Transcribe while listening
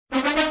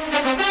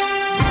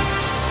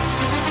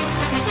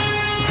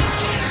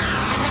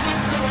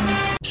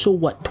So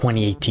what,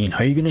 2018?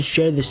 Are you gonna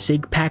share the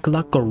SIG pack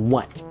luck or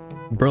what?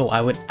 Bro, I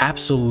would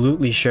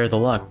absolutely share the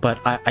luck, but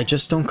I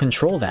just don't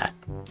control that.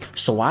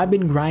 So I've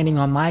been grinding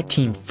on my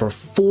team for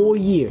 4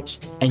 years,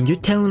 and you're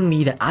telling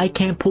me that I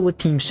can't pull a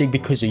team SIG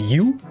because of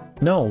you?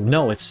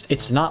 No,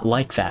 it's not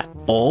like that.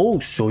 Oh,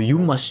 so you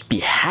must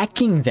be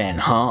hacking then,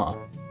 huh?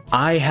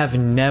 I have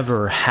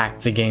never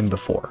hacked the game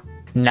before.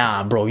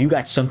 Nah, bro, you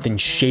got something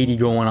shady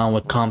going on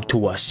with Comp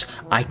to us.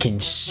 I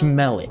can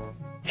smell it.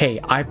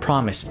 Hey, I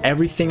promise,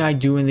 everything I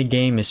do in the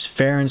game is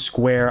fair and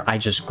square. I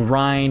just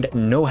grind,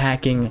 no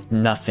hacking,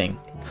 nothing.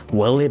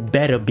 Well, it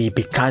better be,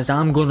 because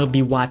I'm gonna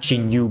be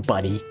watching you,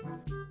 buddy.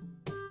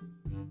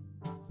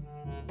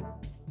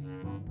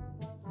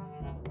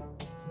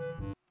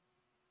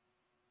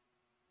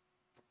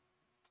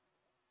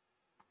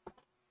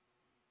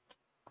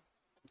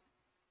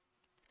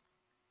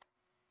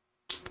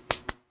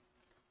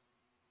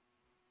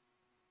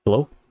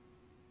 Hello?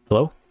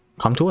 Hello?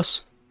 Come to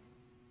us?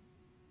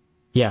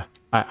 Yeah,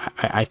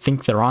 I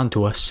think they're on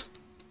to us.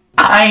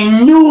 I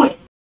knew it!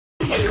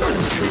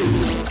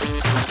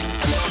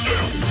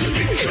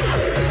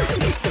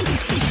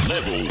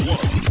 Level 1.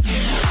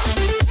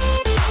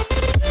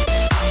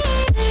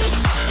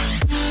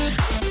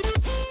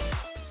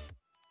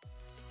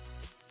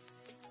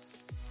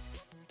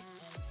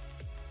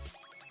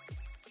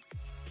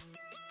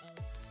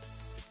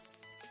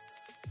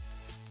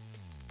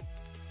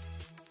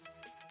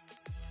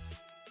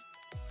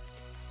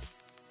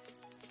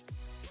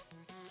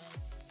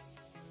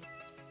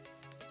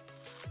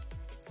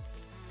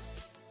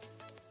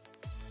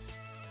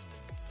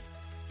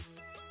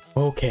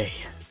 Okay,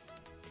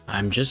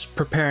 I'm just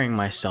preparing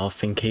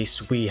myself in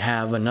case we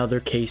have another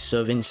case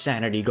of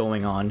insanity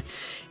going on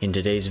in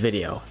today's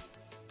video.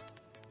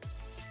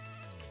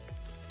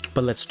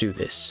 But let's do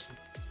this.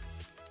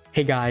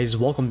 Hey guys,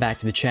 welcome back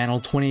to the channel.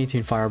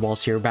 2018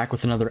 Fireballs here, back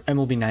with another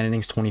MLB 9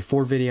 Innings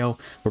 24 video.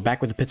 We're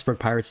back with the Pittsburgh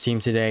Pirates team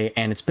today,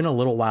 and it's been a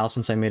little while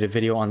since I made a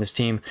video on this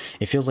team.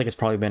 It feels like it's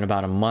probably been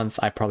about a month.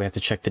 I probably have to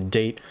check the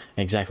date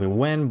exactly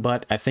when,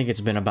 but I think it's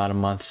been about a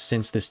month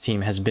since this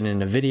team has been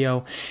in a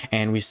video,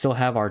 and we still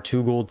have our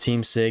 2 gold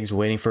team SIGs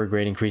waiting for a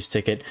grade increase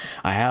ticket.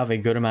 I have a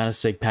good amount of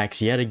SIG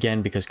packs yet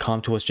again because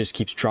Comp to us just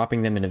keeps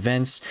dropping them in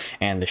events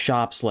and the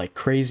shops like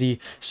crazy,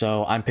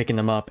 so I'm picking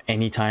them up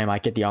anytime I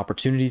get the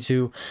opportunity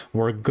to.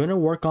 We're gonna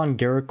work on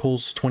Garrett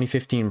Cole's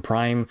 2015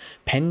 Prime,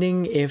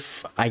 pending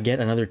if I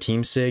get another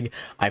team SIG.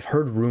 I've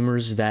heard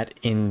rumors that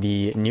in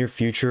the near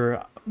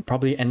future,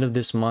 probably end of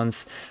this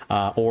month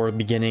or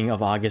beginning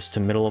of August to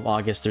middle of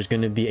August, there's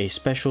going to be a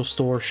special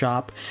store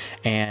shop,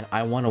 and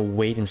I want to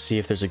wait and see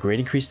if there's a grade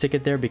increase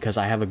ticket there because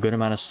I have a good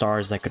amount of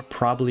stars that could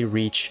probably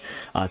reach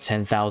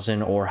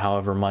 10,000 or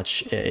however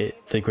much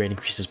the grade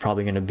increase is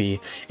probably going to be.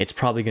 It's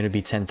probably going to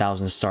be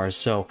 10,000 stars,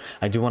 so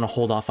I do want to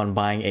hold off on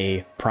buying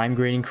a prime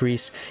grade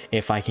increase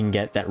if I can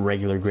get that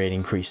regular grade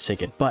increase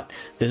ticket. But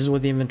this is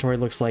what the inventory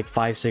looks like: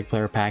 5 SIG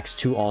player packs,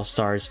 2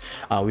 all-stars.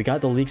 We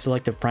got the league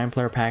selective prime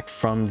player pack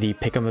from the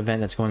pick'em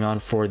event that's going on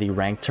for the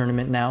ranked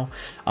tournament now,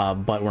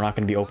 but we're not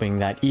going to be opening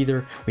that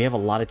either. We have a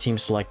lot of team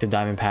selected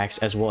diamond packs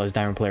as well as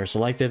diamond player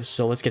selective,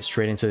 so let's get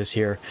straight into this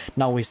here,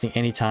 not wasting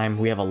any time.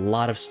 We have a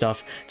lot of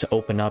stuff to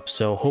open up,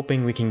 so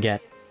hoping we can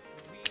get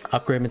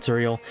upgrade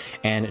material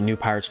and new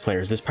Pirates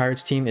players. This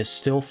Pirates team is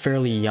still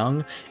fairly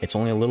young. It's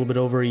only a little bit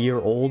over a year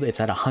old. It's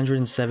at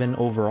 107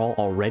 overall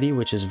already,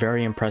 which is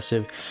very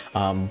impressive,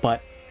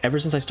 but ever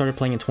since I started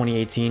playing in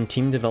 2018,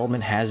 team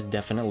development has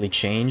definitely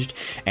changed,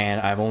 and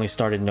I've only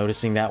started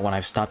noticing that when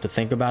I've stopped to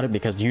think about it,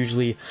 because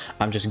usually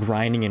I'm just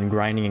grinding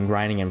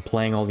and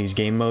playing all these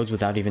game modes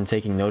without even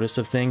taking notice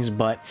of things.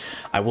 But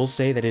I will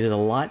say that it is a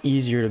lot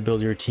easier to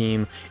build your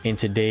team in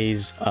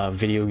today's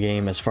video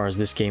game. As far as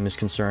this game is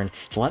concerned,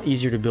 it's a lot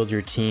easier to build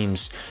your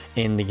teams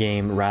in the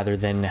game rather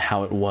than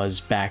how it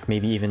was back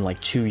maybe even like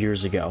 2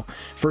 years ago.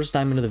 First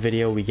time into the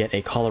video, we get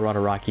a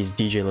Colorado Rockies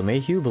DJ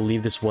LeMahieu.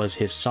 Believe this was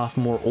his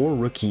sophomore or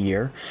rookie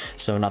year,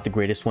 so not the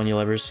greatest one you'll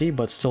ever see,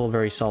 but still a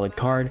very solid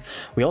card.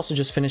 We also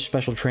just finished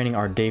special training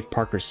our Dave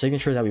Parker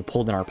signature that we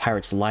pulled in our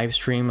Pirates live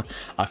stream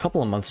a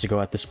couple of months ago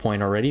at this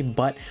point already,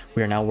 but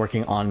we are now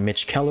working on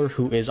Mitch Keller,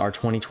 who is our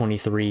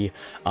 2023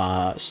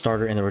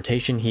 starter in the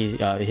rotation. He's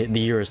the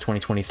year is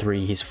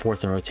 2023, he's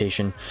 4th in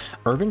rotation.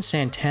 Irvin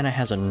Santana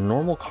has a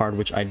normal card,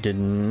 which I did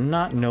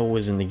not know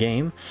was in the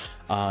game.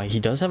 He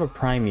does have a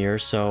prime year,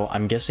 so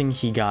I'm guessing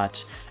he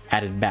got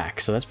added back,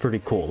 so that's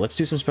pretty cool. Let's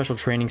do some special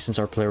training since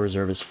our player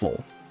reserve is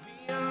full.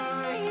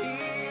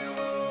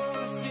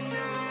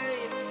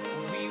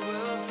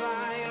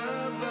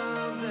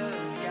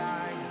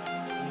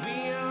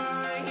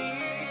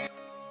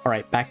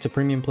 Alright, back to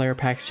premium player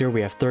packs here.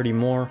 We have 30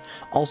 more.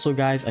 Also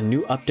guys, a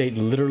new update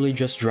literally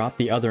just dropped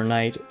the other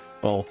night.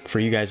 Well, for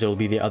you guys it'll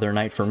be the other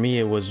night. For me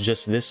it was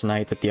just this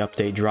night that the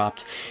update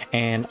dropped,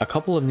 and a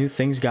couple of new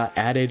things got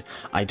added.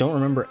 I don't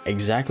remember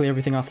exactly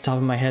everything off the top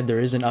of my head. There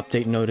is an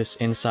update notice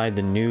inside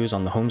the news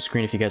on the home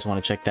screen if you guys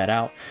want to check that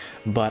out,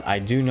 but I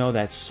do know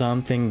that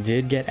something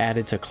did get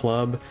added to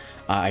club.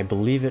 I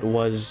believe it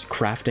was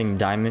crafting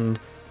diamond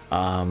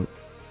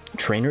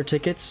trainer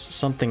tickets,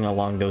 something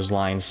along those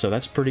lines. So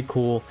that's pretty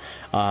cool.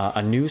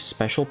 A new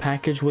special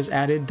package was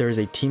added. There's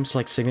a team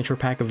select signature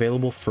pack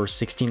available for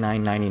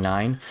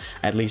 $69.99,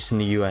 at least in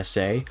the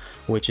USA,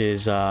 which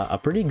is a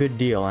pretty good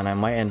deal, and I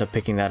might end up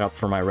picking that up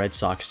for my Red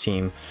Sox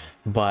team.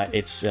 But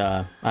it's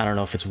I don't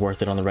know if it's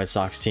worth it on the Red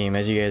Sox team.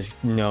 As you guys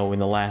know, in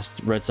the last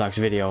Red Sox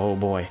video, oh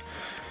boy,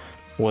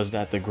 was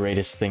that the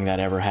greatest thing that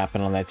ever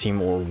happened on that team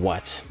or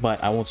what?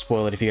 But I won't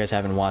spoil it if you guys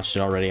haven't watched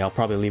it already. I'll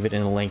probably leave it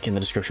in the link in the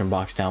description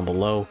box down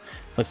below.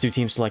 Let's do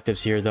team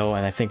selectives here though,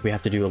 and I think we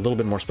have to do a little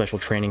bit more special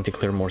training to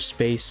clear more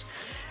space.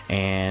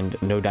 And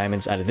no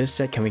diamonds out of this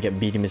set. Can we get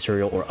BD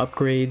material or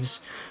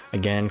upgrades?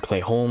 Again, Clay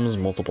Holmes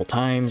multiple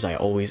times. I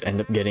always end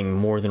up getting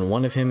more than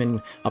one of him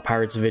in a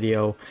Pirates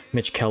video.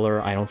 Mitch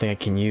Keller, I don't think I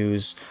can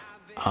use.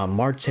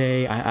 Marte,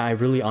 I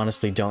really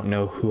honestly don't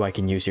know who I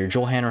can use here.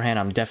 Joel Hanrahan,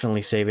 I'm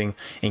definitely saving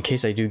in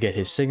case I do get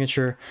his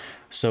signature.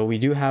 So we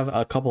do have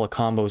a couple of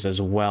combos as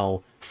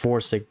well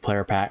for Sig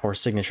player pack or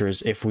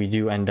signatures if we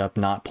do end up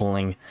not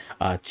pulling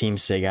Team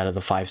Sig out of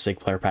the 5 Sig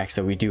player packs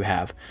that we do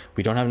have.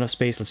 We don't have enough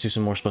space. Let's do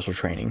some more special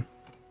training.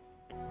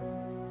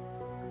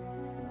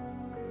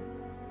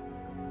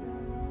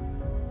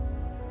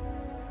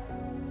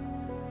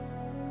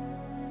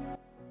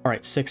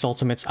 Alright, 6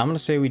 ultimates. I'm going to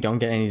say we don't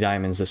get any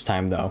diamonds this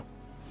time though.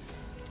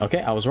 Okay,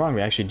 I was wrong.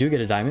 We actually do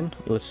get a diamond.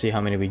 Let's see how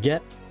many we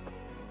get.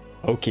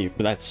 Okay,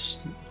 but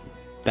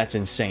that's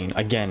insane.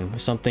 Again,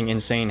 something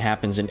insane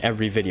happens in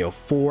every video.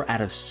 4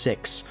 out of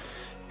 6.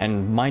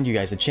 And mind you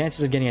guys, the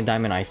chances of getting a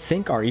diamond I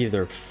think are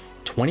either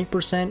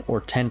 20%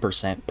 or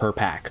 10% per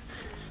pack.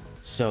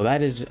 So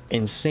that is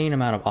insane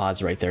amount of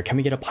odds right there. Can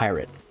we get a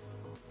pirate?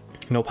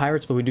 No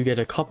pirates, but we do get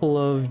a couple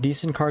of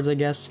decent cards, I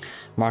guess.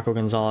 Marco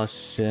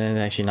Gonzalez,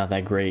 actually not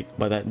that great,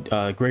 but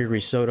that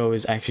Gregory Soto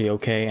is actually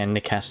okay, and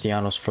Nick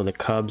Castellanos for the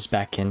Cubs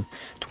back in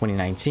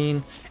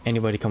 2019.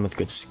 Anybody come with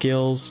good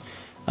skills?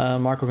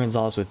 Marco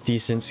Gonzalez with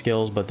decent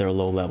skills, but they're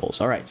low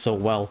levels. All right, so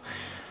well,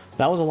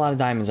 that was a lot of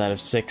diamonds out of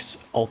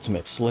 6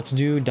 ultimates. Let's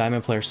do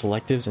diamond player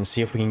selectives and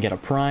see if we can get a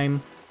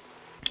prime.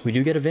 We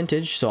do get a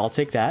vintage, so I'll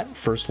take that.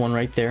 First one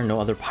right there,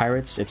 no other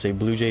pirates. It's a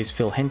Blue Jays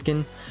Phil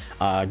Henkin.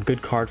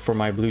 Good card for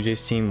my Blue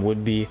Jays team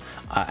would be...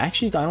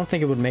 actually, I don't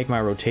think it would make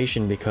my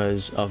rotation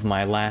because of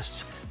my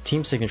last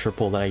team signature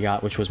pull that I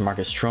got, which was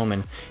Marcus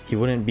Stroman. He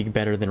wouldn't be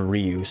better than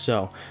Ryu.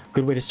 So,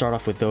 good way to start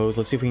off with those.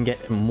 Let's see if we can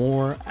get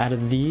more out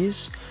of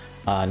these.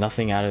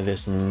 Nothing out of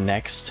this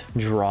next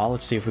draw.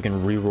 Let's see if we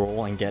can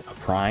re-roll and get a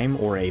prime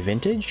or a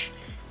vintage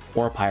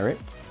or a pirate.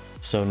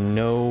 So,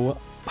 no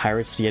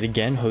pirates yet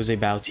again. Jose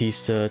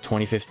Bautista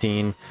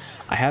 2015.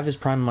 I have his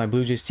prime on my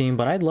Blue Jays team,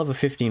 but I'd love a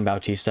 15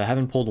 Bautista. I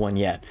haven't pulled one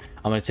yet.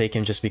 I'm going to take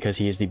him just because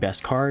he is the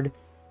best card.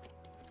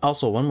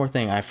 Also, one more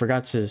thing I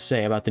forgot to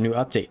say about the new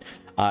update.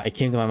 It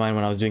came to my mind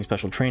when I was doing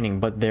special training,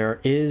 but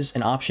there is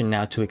an option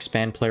now to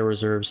expand player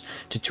reserves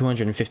to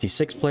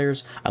 256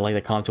 players. I like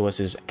that Comtois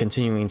is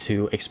continuing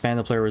to expand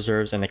the player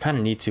reserves, and they kind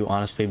of need to,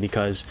 honestly,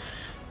 because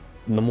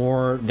the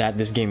more that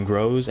this game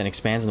grows and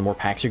expands and the more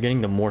packs you're getting,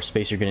 the more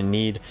space you're going to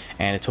need,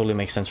 and it totally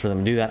makes sense for them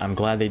to do that. I'm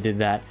glad they did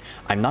that.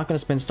 I'm not going to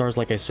spend stars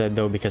like I said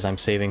though, because I'm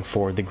saving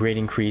for the grade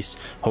increase.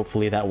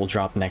 Hopefully that will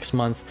drop next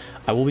month.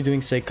 I will be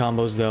doing Sig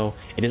combos though.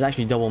 It is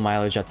actually double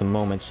mileage at the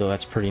moment, so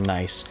that's pretty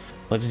nice.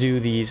 Let's do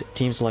these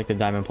team selected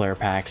diamond player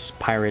packs.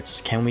 Pirates,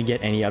 can we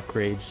get any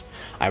upgrades?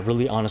 I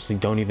really honestly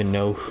don't even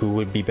know who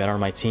would be better on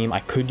my team.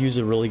 I could use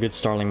a really good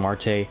Starling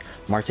Marte.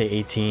 Marte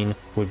 18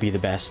 would be the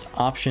best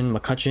option.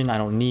 McCutcheon I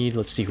don't need.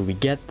 Let's see who we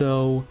get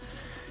though.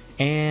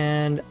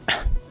 And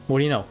what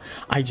do you know?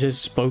 I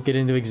just spoke it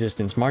into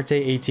existence. Marte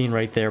 18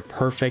 right there,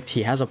 perfect.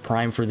 He has a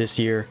prime for this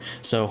year,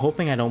 so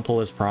hoping I don't pull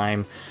his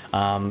prime.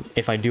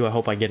 If I do, I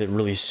hope I get it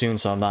really soon,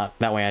 so I'm not,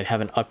 that way I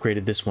haven't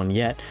upgraded this one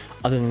yet.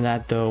 Other than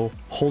that though,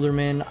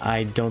 Holderman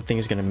I don't think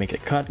is going to make the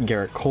cut.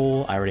 Garrett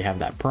Cole, I already have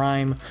that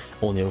prime.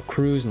 O'Neal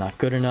Cruz, not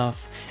good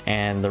enough,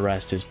 and the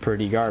rest is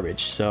pretty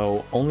garbage.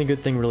 So only good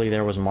thing really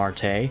there was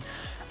Marte,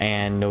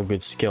 and no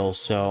good skills,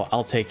 so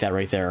I'll take that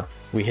right there.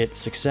 We hit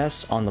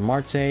success on the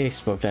Marte,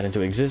 spoke that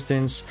into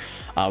existence.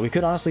 We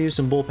could honestly use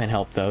some bullpen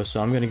help though,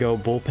 so I'm going to go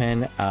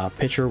bullpen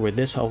pitcher with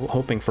this,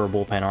 hoping for a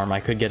bullpen arm. I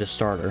could get a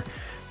starter,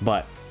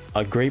 but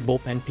a great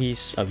bullpen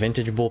piece, a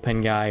vintage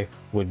bullpen guy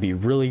would be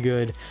really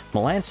good.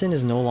 Melanson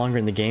is no longer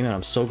in the game, and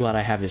I'm so glad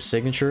I have his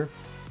signature.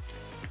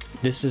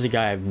 This is a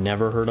guy I've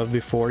never heard of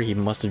before. He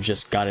must have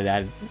just got it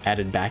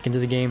added back into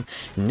the game.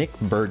 Nick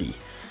Birdie,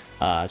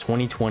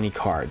 2020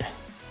 card.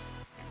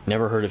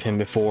 Never heard of him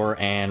before,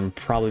 and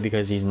probably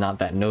because he's not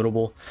that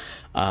notable.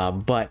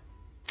 But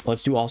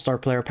let's do all-star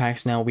player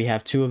packs now. We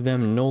have 2 of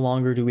them. No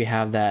longer do we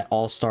have that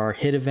all-star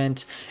hit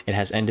event. It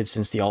has ended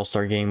since the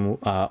all-star game,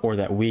 or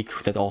that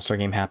week that the all-star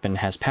game happened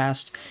has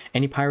passed.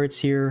 Any pirates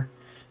here?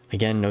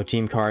 Again, no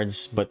team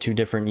cards, but 2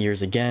 different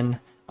years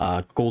again.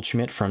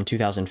 Goldschmidt from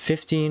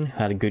 2015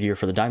 had a good year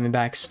for the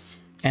Diamondbacks,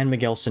 and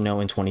Miguel Sano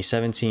in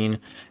 2017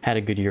 had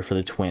a good year for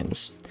the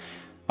Twins.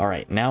 All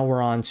right, now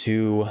we're on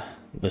to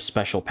the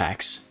special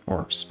packs,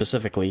 or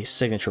specifically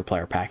signature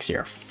player packs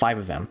here. 5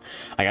 of them.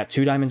 I got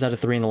 2 diamonds out of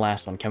 3 in the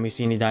last one. Can we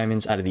see any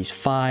diamonds out of these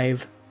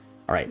 5?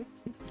 All right,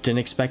 Didn't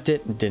expect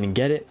it, didn't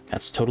get it.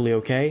 That's totally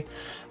okay.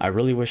 I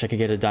really wish I could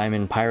get a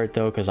diamond pirate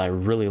though, because I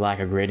really lack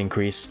a grade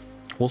increase.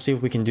 We'll see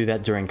if we can do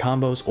that during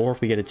combos or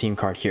if we get a team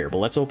card here. But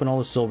let's open all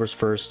the silvers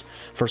first.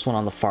 First one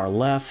on the far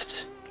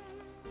left,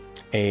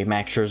 a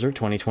Max Scherzer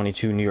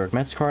 2022 New York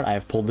Mets card. I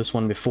have pulled this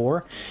one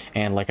before,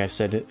 and like I've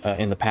said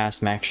in the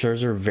past, Max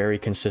Scherzer, very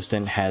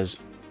consistent,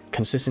 has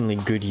consistently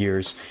good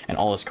years, and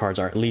all his cards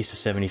are at least a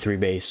 73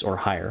 base or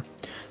higher.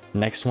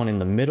 Next one in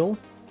the middle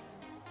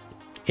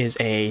is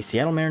a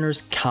Seattle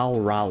Mariners Cal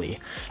Raleigh.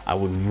 I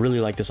would really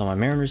like this on my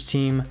Mariners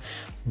team,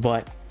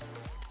 but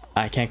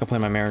I can't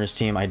complain my Mariners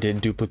team. I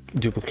did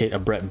duplicate a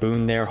Brett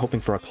Boone there, hoping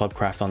for a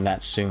Clubcraft on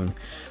that soon.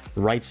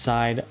 Right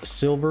side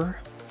silver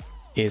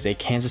is a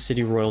Kansas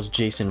City Royals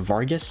Jason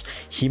Vargas.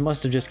 He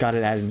must have just got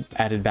it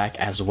added back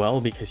as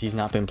well, because he's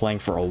not been playing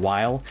for a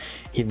while.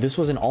 This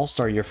was an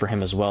all-star year for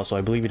him as well, so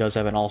I believe he does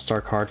have an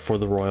all-star card for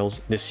the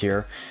Royals this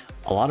year.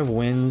 A lot of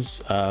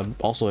wins,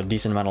 also a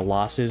decent amount of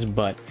losses,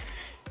 but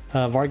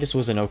Vargas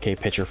was an okay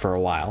pitcher for a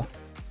while.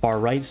 Far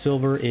right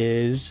silver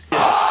is...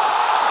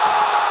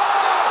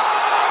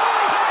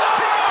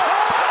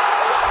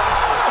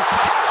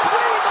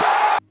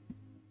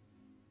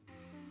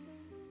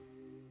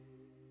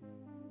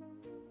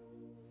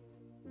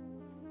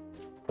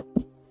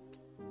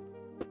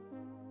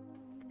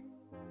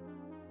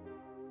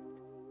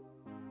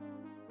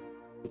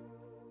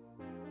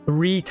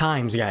 Three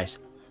times, guys.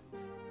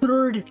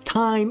 Third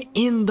time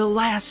in the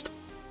last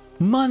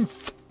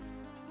month.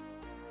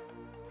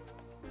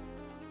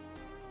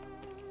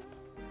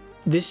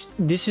 This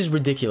is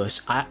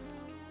ridiculous.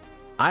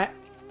 And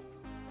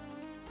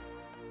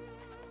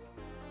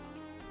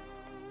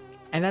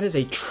that is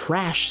a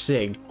trash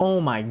sig. Oh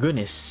my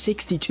goodness,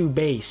 62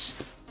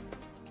 base.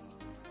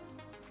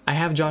 I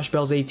have Josh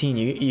Bell's 18.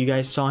 You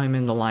guys saw him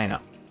in the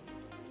lineup.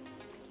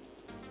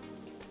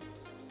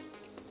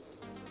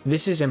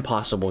 This is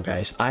impossible,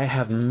 guys.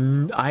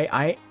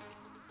 My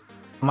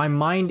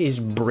mind is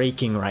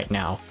breaking right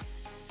now.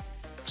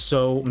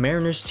 So,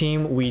 Mariners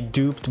team, we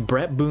duped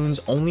Brett Boone's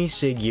only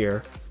sig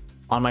year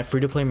on my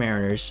free-to-play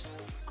Mariners.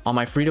 On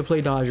my free-to-play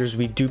Dodgers,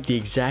 we duped the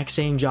exact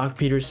same Jock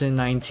Peterson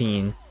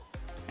 19,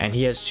 and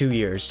he has 2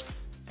 years.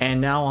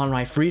 And now on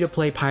my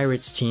free-to-play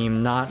Pirates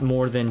team, not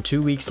more than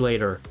 2 weeks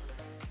later,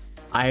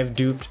 I have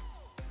duped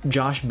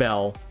Josh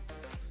Bell.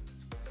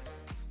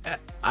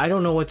 I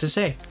don't know what to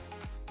say.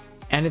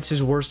 And it's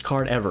his worst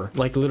card ever.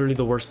 Like, literally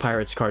the worst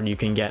Pirates card you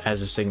can get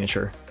as a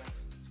signature.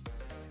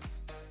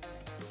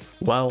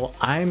 Well,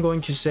 I'm going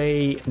to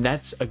say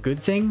that's a good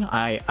thing.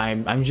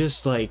 I'm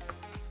just like...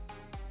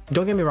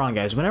 Don't get me wrong,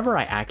 guys. Whenever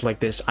I act like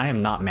this, I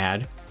am not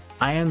mad.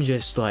 I am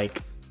just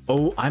like...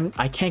 Oh,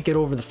 I can't get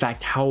over the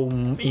fact how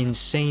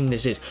insane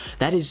this is.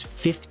 That is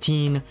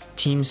 15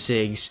 team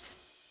sigs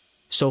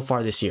so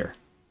far this year.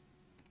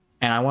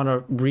 And I want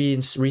to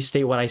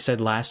restate what I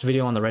said last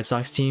video on the Red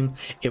Sox team.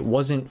 It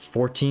wasn't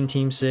 14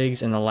 team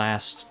sigs in the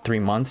last 3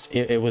 months.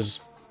 It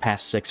was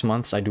past 6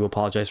 months. I do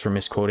apologize for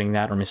misquoting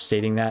that or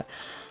misstating that.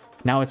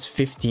 Now it's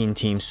 15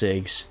 team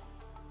sigs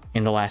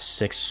in the last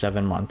 6 or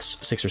 7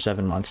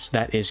 months.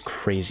 That is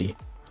crazy.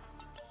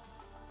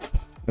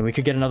 And we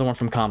could get another one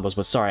from combos,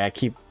 but sorry, I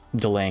keep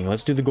delaying.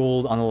 Let's do the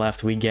gold. On the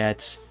left, we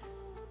get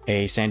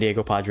a San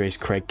Diego Padres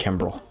Craig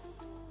Kimbrell.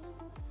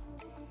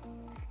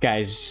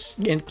 Guys,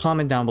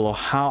 comment down below,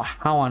 how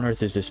on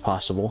earth is this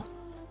possible?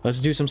 Let's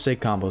do some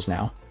sig combos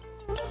now.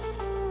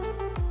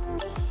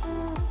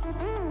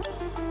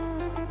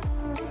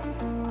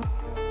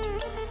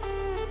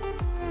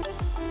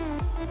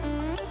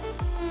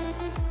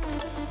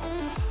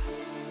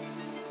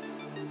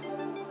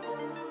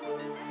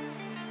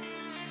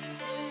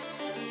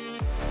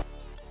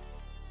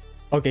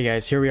 Okay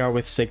guys, here we are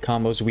with sig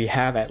combos. We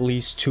have at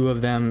least 2 of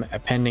them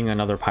pending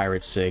another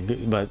pirate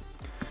sig, but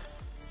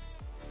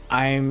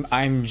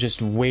I'm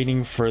just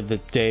waiting for the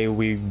day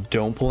we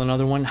don't pull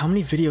another one. How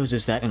many videos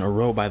is that in a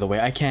row, by the way?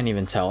 I can't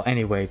even tell.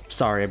 Anyway,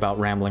 sorry about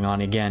rambling on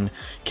again.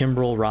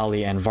 Kimbrel,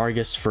 Raleigh, and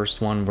Vargas. First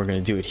one, we're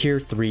going to do it here.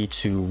 3,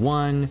 2,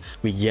 1.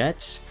 We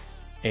get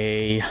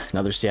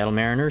another Seattle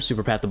Mariner,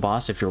 Super Pat the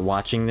Boss. If you're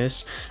watching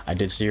this, I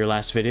did see your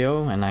last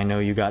video, and I know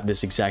you got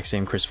this exact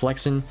same Chris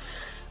Flexen.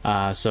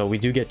 So we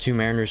do get 2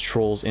 Mariners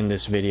trolls in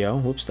this video.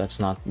 Whoops,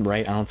 that's not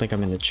right. I don't think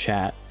I'm in the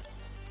chat.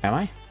 Am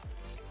I?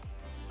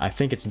 I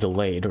think it's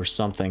delayed or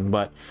something,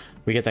 but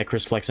we get that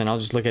Chris Flexen. I'll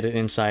just look at it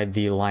inside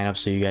the lineup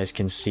so you guys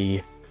can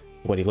see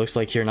what he looks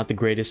like here. Not the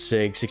greatest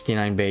sig,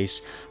 69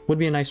 base. Would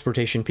be a nice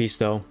rotation piece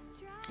though.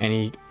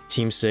 Any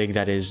team sig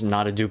that is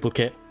not a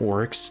duplicate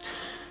works.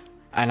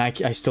 And I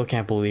still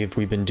can't believe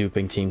we've been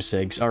duping team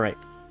sigs. All right.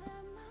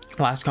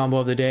 Last combo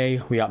of the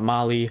day. We got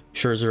Molly,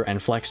 Scherzer,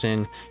 and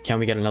Flexen. Can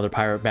we get another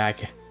pirate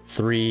back?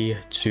 3,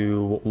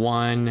 2,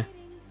 1.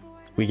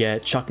 We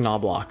get Chuck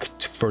Knobloch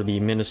for the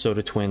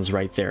Minnesota Twins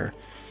right there.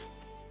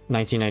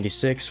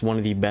 1996, one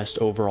of the best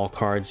overall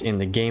cards in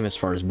the game as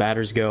far as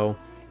batters go.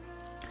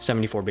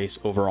 74 base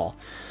overall.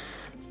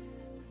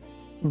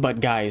 But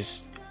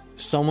guys,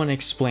 someone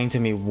explain to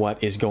me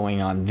what is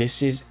going on.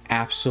 This is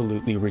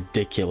absolutely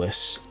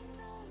ridiculous.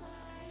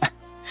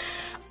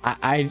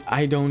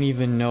 I don't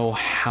even know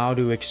how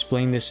to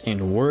explain this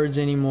in words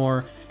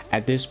anymore.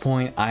 At this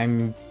point,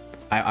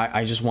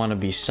 I just want to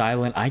be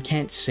silent. I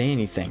can't say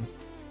anything.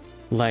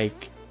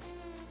 Like,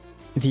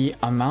 the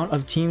amount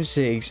of team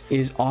sigs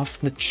is off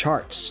the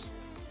charts.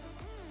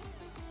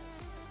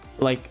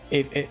 Like,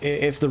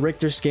 if the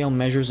Richter scale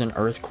measures an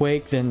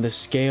earthquake, then the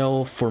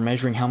scale for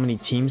measuring how many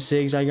team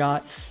sigs I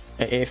got,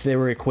 if they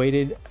were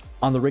equated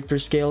on the Richter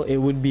scale, it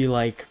would be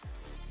like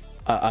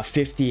a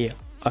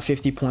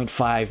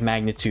 50.5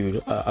 magnitude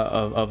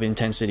of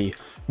intensity,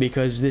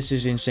 because this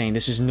is insane.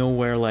 This is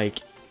nowhere, like,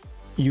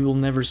 you will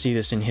never see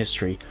this in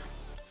history.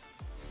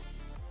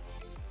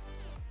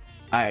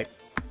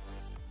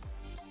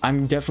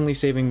 I'm definitely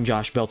saving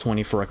Josh Bell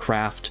 20 for a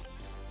craft.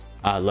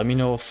 Let me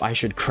know if I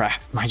should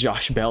craft my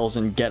Josh Bells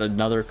and get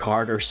another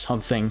card or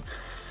something,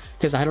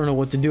 because I don't know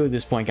what to do at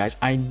this point, guys.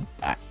 I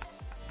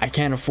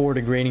can't afford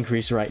a grade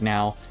increase right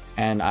now,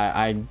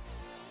 and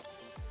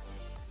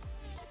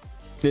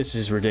this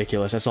is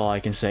ridiculous. That's all I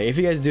can say. If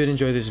you guys did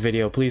enjoy this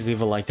video, please leave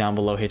a like down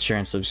below, hit share,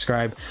 and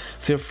subscribe.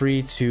 Feel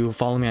free to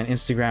follow me on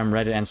Instagram,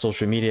 Reddit, and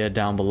social media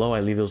down below. I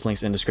leave those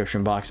links in the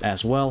description box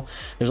as well.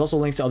 There's also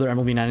links to other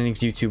MLB 9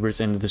 Innings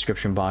YouTubers in the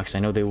description box. I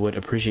know they would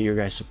appreciate your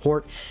guys'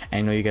 support, and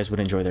I know you guys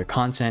would enjoy their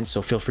content,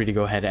 so feel free to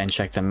go ahead and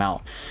check them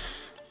out.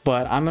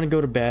 But I'm gonna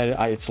go to bed.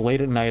 It's late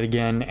at night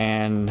again,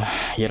 and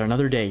yet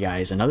another day,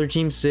 guys. Another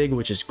team sig,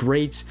 which is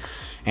great.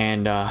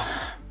 And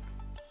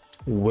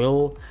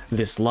will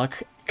this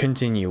luck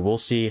continue? We'll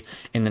see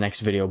in the next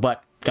video.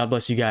 But God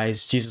bless you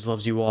guys. Jesus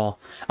loves you all.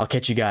 I'll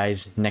catch you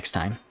guys next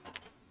time.